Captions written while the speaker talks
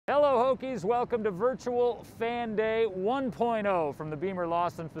Hello Hokies, welcome to Virtual Fan Day 1.0 from the Beamer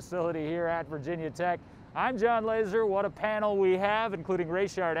Lawson facility here at Virginia Tech. I'm Jon Laaser. What a panel we have, including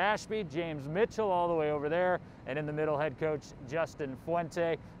Rayshard Ashby, James Mitchell all the way over there, and in the middle, head coach Coach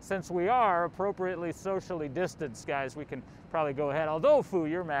Fuente. Since we are appropriately socially distanced, guys, we can probably go ahead. Although, Fu,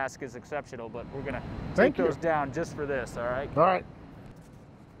 your mask is exceptional, but we're going to take those down just for this, all right? All right.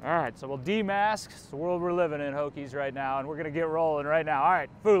 All right, so we'll demask. It's the world we're living in, Hokies, right now, and we're going to get rolling right now. All right,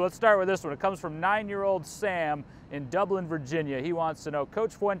 Fu, let's start with this one. It comes from 9-year-old Sam in Dublin, Virginia. He wants to know,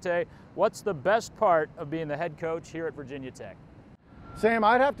 Coach Fuente, what's the best part of being the head coach here at Virginia Tech? Sam,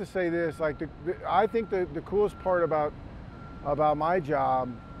 I'd have to say this. I think the coolest part about my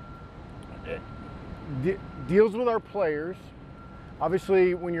job deals with our players.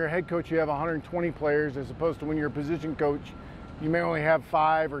 Obviously, when you're a head coach, you have 120 players, as opposed to when you're a position coach, you may only have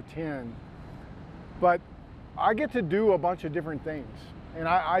 5 or 10. But I get to do a bunch of different things. And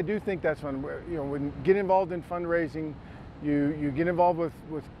I do think that's fun. You know, when you get involved in fundraising, you get involved with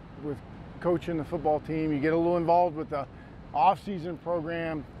coaching the football team, you get a little involved with the off-season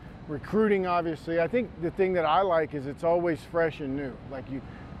program, recruiting, obviously. I think the thing that I like is it's always fresh and new.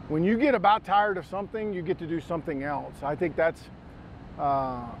 When you get about tired of something, you get to do something else. I think that's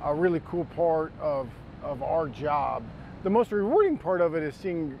a really cool part of our job. The most rewarding part of it is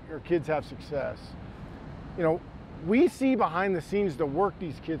seeing your kids have success. You know, we see behind the scenes the work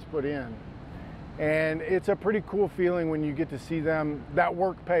these kids put in. And it's a pretty cool feeling when you get to see that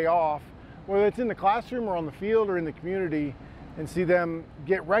work pay off, whether it's in the classroom or on the field or in the community, and see them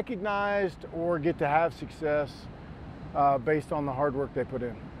get recognized or get to have success based on the hard work they put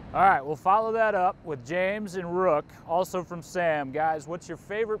in. All right, we'll follow that up with James and Rook, also from Sam. Guys, what's your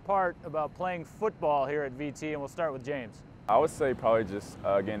favorite part about playing football here at VT? And we'll start with James. I would say probably just,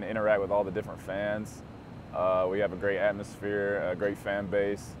 getting to interact with all the different fans. We have a great atmosphere, a great fan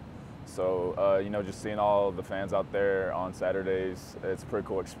base. So, you know, just seeing all the fans out there on Saturdays, it's a pretty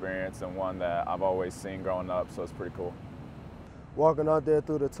cool experience and one that I've always seen growing up, so it's pretty cool. Walking out there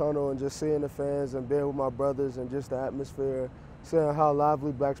through the tunnel and just seeing the fans and being with my brothers and just the atmosphere, seeing how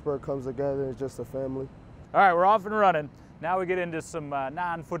lively Blacksburg comes together is just a family. All right, we're off and running. Now we get into some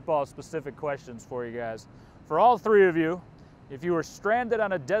non-football specific questions for you guys. For all three of you, if you were stranded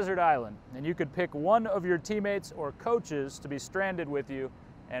on a desert island and you could pick one of your teammates or coaches to be stranded with you,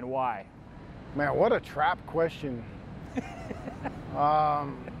 and why? Man, what a trap question. I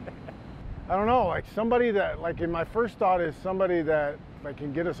don't know, like somebody that, in my first thought is somebody that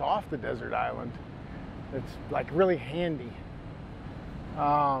can get us off the desert island. It's really handy.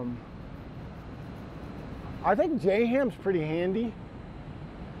 I think J-Ham's pretty handy.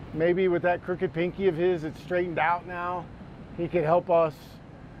 Maybe with that crooked pinky of his, it's straightened out now. He could help us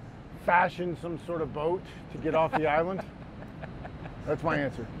fashion some sort of boat to get off the island. That's my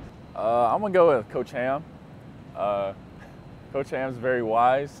answer. I'm gonna go with Coach Ham. Coach Ham's very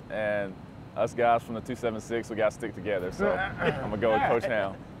wise, and us guys from the 276, we gotta stick together. So I'm gonna go with Coach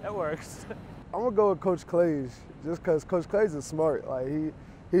Ham. That works. I'm gonna go with Coach Clays, just because Coach Clays is smart.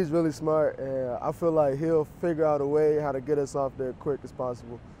 He's really smart, and I feel like he'll figure out a way how to get us off there quick as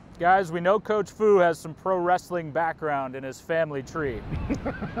possible. Guys, we know Coach Fu has some pro wrestling background in his family tree.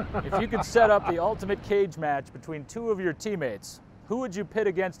 If you could set up the ultimate cage match between two of your teammates, who would you pit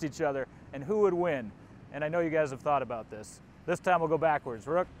against each other and who would win? And I know you guys have thought about this. This time we'll go backwards.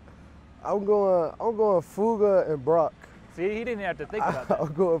 Rook? I'm going Fuga and Brock. See, he didn't have to think about that.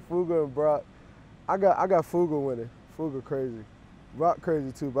 I'm going Fuga and Brock. I got Fuga winning. Fuga crazy. Brock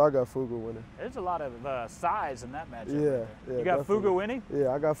crazy too, but I got Fuga winning. There's a lot of size in that matchup. Yeah. You got definitely. Fuga winning?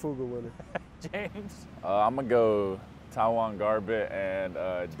 Yeah, I got Fuga winning. James? I'm gonna go Taiwan Garbett and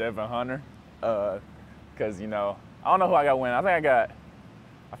Devin Hunter, because, you know, I don't know who I got winning.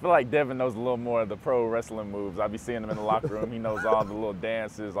 I feel like Devin knows a little more of the pro wrestling moves. I be seeing him in the locker room. He knows all the little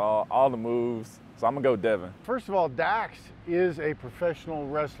dances, all the moves. So I'm gonna go Devin. First of all, Dax is a professional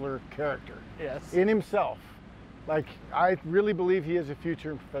wrestler character. Yes. In himself. I really believe he has a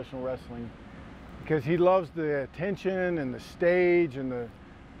future in professional wrestling because he loves the attention and the stage and the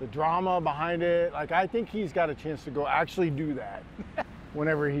drama behind it. I think he's got a chance to go actually do that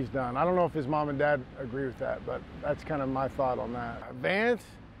whenever he's done. I don't know if his mom and dad agree with that, but that's kind of my thought on that. Vance,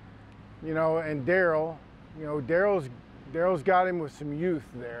 you know, and Daryl, you know, Daryl's got him with some youth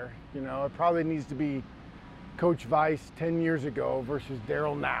there. You know, it probably needs to be Coach Vice 10 years ago versus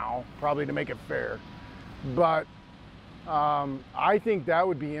Daryl now, probably to make it fair. But I think that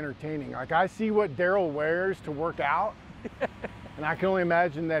would be entertaining. I see what Daryl wears to work out, and I can only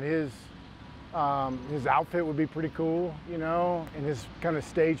imagine that his outfit would be pretty cool, you know, and his kind of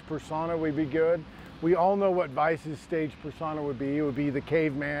stage persona would be good. we all know what Vice's stage persona would be. It would be the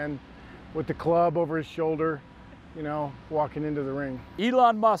caveman with the club over his shoulder, you know, walking into the ring.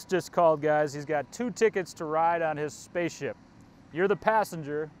 Elon Musk just called, guys. He's got 2 tickets to ride on his spaceship. You're the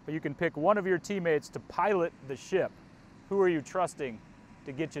passenger, but you can pick one of your teammates to pilot the ship. Who are you trusting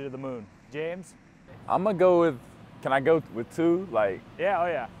to get you to the moon? James? I'm gonna go with, can I go with 2? Like, Yeah, oh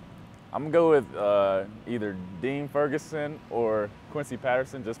yeah. I'm gonna go with either Dean Ferguson or Quincy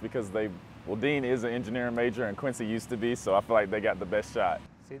Patterson, just because well, Dean is an engineering major and Quincy used to be, so I feel like they got the best shot.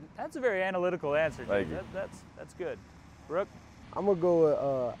 See, that's a very analytical answer, Thank James. you. That's good. Brooke? I'm gonna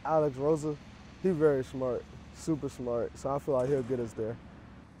go with Alex Rosa. He's very smart, super smart, so I feel like he'll get us there.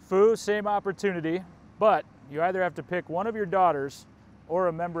 Fu, same opportunity, but you either have to pick one of your daughters or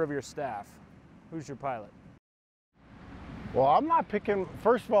a member of your staff. Who's your pilot? Well, I'm not picking,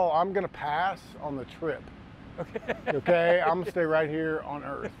 first of all, I'm gonna pass on the trip. Okay. Okay, I'm gonna stay right here on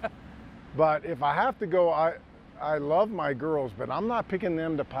Earth. But if I have to go, I love my girls, but I'm not picking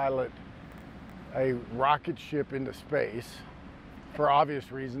them to pilot a rocket ship into space for obvious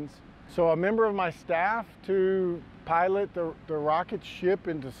reasons. So a member of my staff to pilot the rocket ship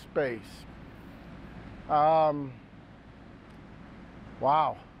into space. Wow,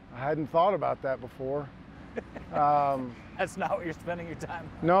 I hadn't thought about that before. That's not what you're spending your time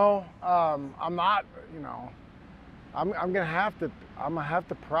on. No, I'm not, you know, I'm gonna have to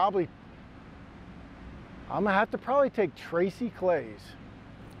probably take Tracy Clays.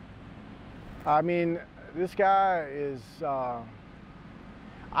 I mean, this guy is,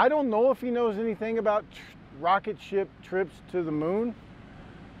 I don't know if he knows anything about rocket ship trips to the moon,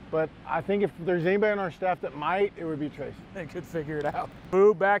 but I think if there's anybody on our staff that might, it would be Tracy. They could figure it out.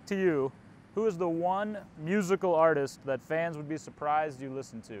 Fu, back to you. Who is the one musical artist that fans would be surprised you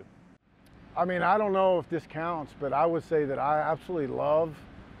listen to? I mean, I don't know if this counts, but I would say that I absolutely love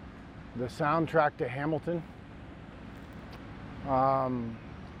the soundtrack to Hamilton,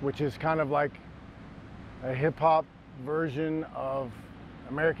 which is kind of like a hip-hop version of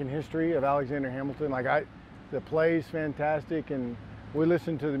American history of Alexander Hamilton. Like the play's fantastic, and we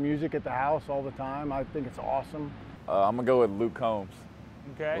listen to the music at the house all the time. I think it's awesome. I'm gonna go with Luke Combs.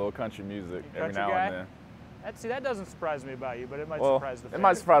 Okay. A little country music every Country now guy? and then. See, that doesn't surprise me about you, but it might Well, surprise the fans. it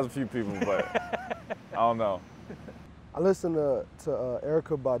might surprise a few people, but I don't know. I listen to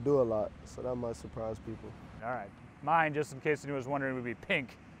Erykah Badu a lot, so that might surprise people. All right. Mine, just in case anyone was wondering, would be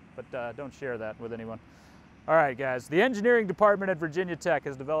Pink, but don't share that with anyone. All right, guys. The engineering department at Virginia Tech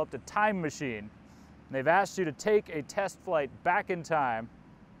has developed a time machine, and they've asked you to take a test flight back in time.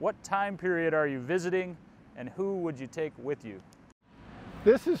 What time period are you visiting, and who would you take with you?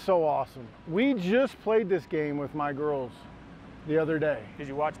 This is so awesome. We just played this game with my girls the other day. Did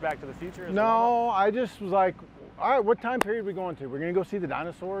you watch Back to the Future? as No, I just was like, all right, what time period are we going to? We're gonna go see the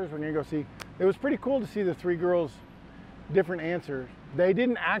dinosaurs. We're gonna go see, it was pretty cool to see the 3 girls' different answers. They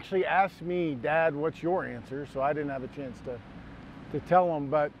didn't actually ask me, Dad, what's your answer? So I didn't have a chance to tell them.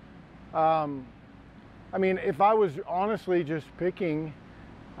 But I mean, if I was honestly just picking,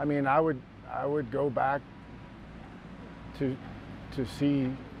 I mean, I would go back to see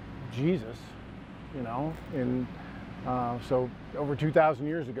Jesus, you know, and so over 2,000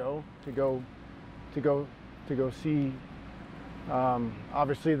 years ago to go see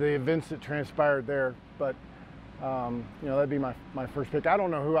obviously the events that transpired there, but you know, that'd be my first pick. I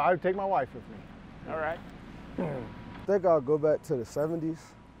don't know who. I would take my wife with me. All right. I think I'll go back to the 70s.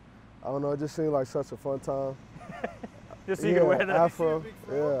 I don't know, it just seemed like such a fun time. Just so you can wear that. Afro.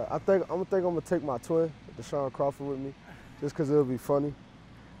 Yeah, I'm gonna take my twin, Deshaun Crawford, with me, just because it'll be funny.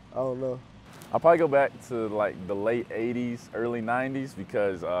 I don't know. I'll probably go back to like the late 80s, early 90s,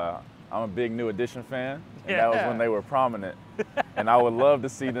 because I'm a big New Edition fan, and that was when they were prominent. And I would love to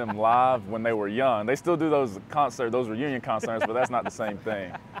see them live when they were young. They still do those reunion concerts, but that's not the same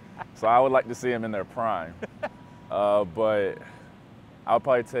thing. So I would like to see them in their prime. But I would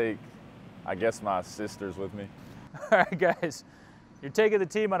probably take, I guess, my sisters with me. All right, guys. You're taking the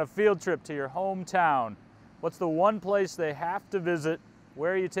team on a field trip to your hometown. What's the one place they have to visit?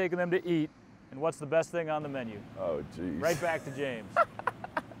 Where are you taking them to eat? And what's the best thing on the menu? Oh, geez. Right back to James.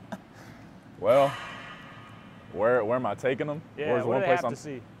 Well, where am I taking them? Yeah, Where's what one do they place have to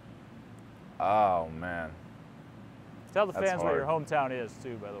see? Oh, man. Tell the That's fans where your hard. hometown is,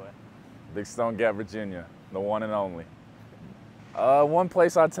 too, by the way. Big Stone Gap, Virginia, the one and only. One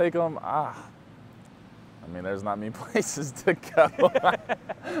place I'd take them, I mean, there's not many places to go.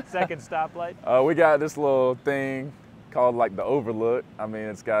 Second stoplight? We got this little thing called like the Overlook. I mean,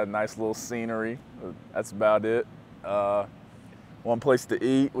 it's got a nice little scenery. That's about it. One place to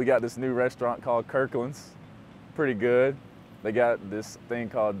eat, we got this new restaurant called Kirkland's. Pretty good. They got this thing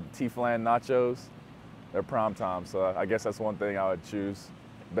called T-Flan Nachos. they're prime time. So I guess that's one thing I would choose.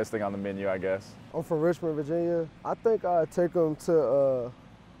 Best thing on the menu, I guess. I'm from Richmond, Virginia. I think I'd take them to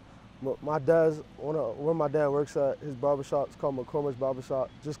my dad's, where my dad works at, his barbershop. It's called McCormick's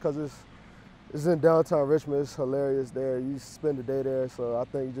Barbershop, just because it's in downtown Richmond. It's hilarious there. You spend the day there, so I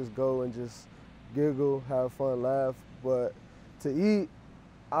think you just go and just giggle, have fun, laugh. But to eat,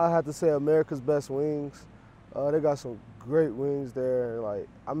 I have to say America's Best Wings. They got some great wings there. Like,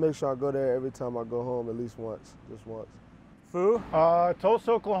 I make sure I go there every time I go home at least once, just once. Fu?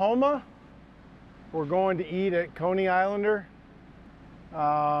 Tulsa, Oklahoma. We're going to eat at Coney Islander.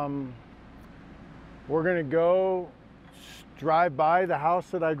 We're gonna go drive by the house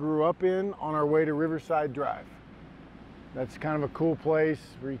that I grew up in on our way to Riverside Drive. That's kind of a cool place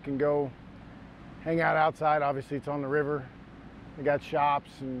where you can go hang out outside. Obviously it's on the river. They got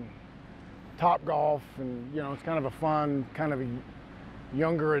shops and Top Golf, and you know, it's kind of a fun, kind of a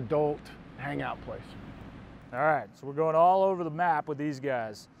younger adult hangout place. All right, so we're going all over the map with these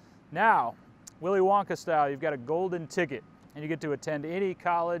guys. Now, Willy Wonka style, you've got a golden ticket and you get to attend any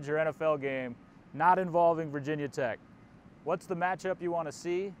college or NFL game not involving Virginia Tech. What's the matchup you want to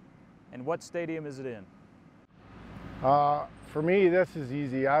see, and what stadium is it in? For me, this is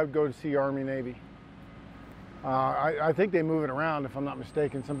easy. I would go to see Army-Navy. I think they move it around, if I'm not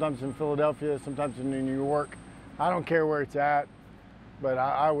mistaken. Sometimes in Philadelphia, sometimes in New York. I don't care where it's at, but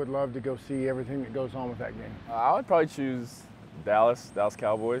I would love to go see everything that goes on with that game. I would probably choose Dallas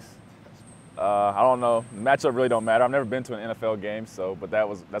Cowboys. I don't know, the matchup really don't matter. I've never been to an NFL game, but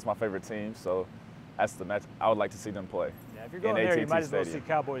that's my favorite team, so that's the match I would like to see them play. Yeah, if you're going there, you might as well see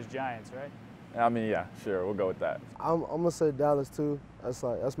Cowboys-Giants, right? I mean, yeah, sure, we'll go with that. I'm gonna say Dallas too.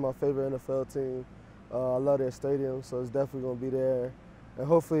 That's my favorite NFL team. I love their stadium, so it's definitely gonna be there. And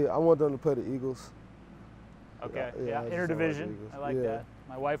hopefully, I want them to play the Eagles. Okay, yeah, interdivision. I like that.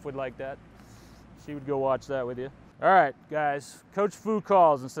 My wife would like that. She would go watch that with you. All right, guys, Coach Fu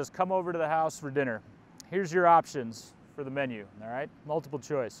calls and says, come over to the house for dinner. Here's your options for the menu, all right? Multiple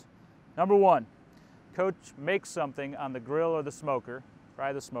choice. Number one, Coach makes something on the grill or the smoker,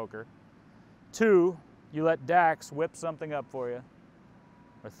 fry the smoker. 2, you let Dax whip something up for you.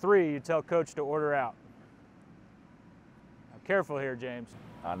 Or 3, you tell Coach to order out. Now, careful here, James.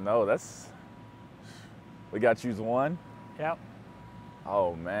 I know, we got to choose one. Yep.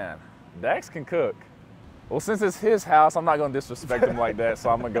 Oh man, Dax can cook. Well, since it's his house, I'm not going to disrespect him like that, so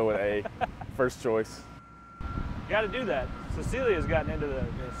I'm going to go with A, first choice. You got to do that. Cecilia's gotten into the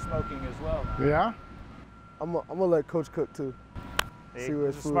smoking as well. Yeah? I'm gonna let Coach cook too. See where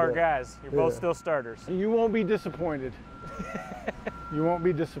it's smart guys. You're both still starters. You won't be disappointed. You won't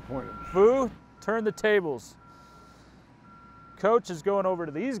be disappointed. Fu, turn the tables. Coach is going over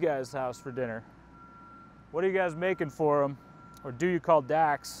to these guys' house for dinner. What are you guys making for them? Or do you call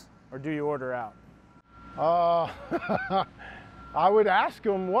Dax, or do you order out? I would ask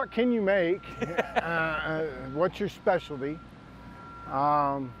them, what can you make? What's your specialty?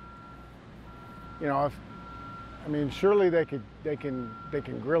 You know, surely they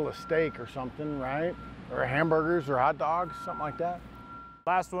can grill a steak or something, right? Or hamburgers or hot dogs, something like that.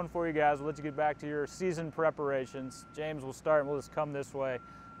 Last one for you guys. We'll let you get back to your season preparations. James, we'll start and we'll just come this way.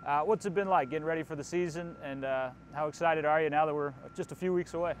 What's it been like getting ready for the season, and how excited are you now that we're just a few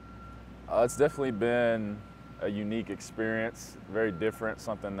weeks away? It's definitely been a unique experience, very different,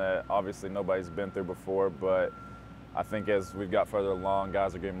 something that obviously nobody's been through before, but I think as we've got further along,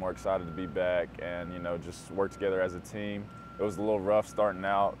 guys are getting more excited to be back and, you know, just work together as a team. It was a little rough starting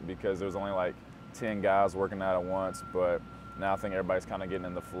out because there was only like 10 guys working out at once, but now I think everybody's kind of getting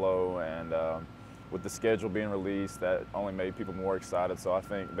in the flow, and with the schedule being released, that only made people more excited, so I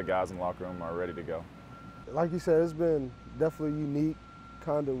think the guys in the locker room are ready to go. Like you said, it's been definitely unique,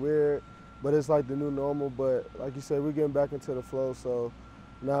 kind of weird, but it's like the new normal. But like you said, we're getting back into the flow, so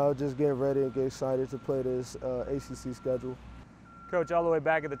now just getting ready and get excited to play this ACC schedule. Coach, all the way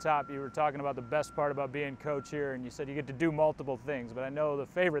back at the top, you were talking about the best part about being coach here, and you said you get to do multiple things, but I know the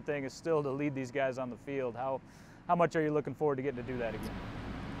favorite thing is still to lead these guys on the field. How much are you looking forward to getting to do that again?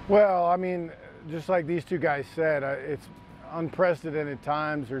 Well, I mean, just like these two guys said, it's unprecedented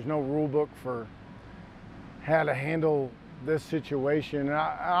times. There's no rule book for how to handle this situation. And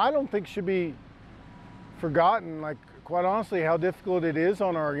I don't think it should be forgotten, like, quite honestly, how difficult it is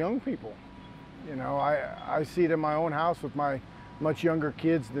on our young people. You know, I see it in my own house with my much younger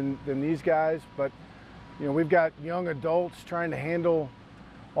kids than these guys, but, you know, we've got young adults trying to handle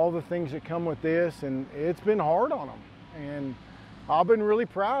all the things that come with this, and it's been hard on them. And I've been really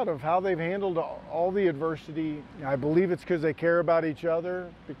proud of how they've handled all the adversity. I believe it's because they care about each other,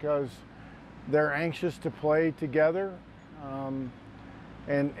 because they're anxious to play together.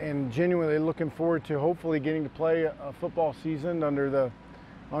 and genuinely looking forward to hopefully getting to play a football season under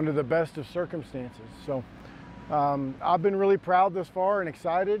the best of circumstances. So I've been really proud thus far and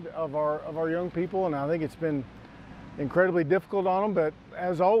excited of our young people, and I think it's been incredibly difficult on them, but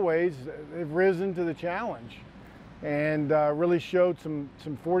as always, they've risen to the challenge and really showed some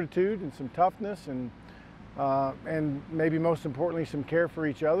fortitude and some toughness and maybe most importantly some care for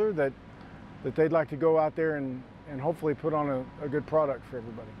each other that they'd like to go out there and hopefully put on a good product for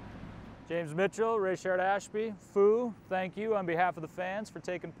everybody. James Mitchell, Rayshard Ashby, Fu, thank you on behalf of the fans for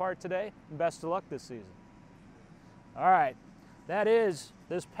taking part today, and best of luck this season. All right, that is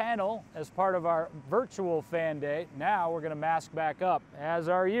this panel as part of our virtual fan day. Now we're going to mask back up, as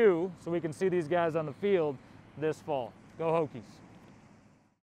are you, so we can see these guys on the field this fall. Go Hokies.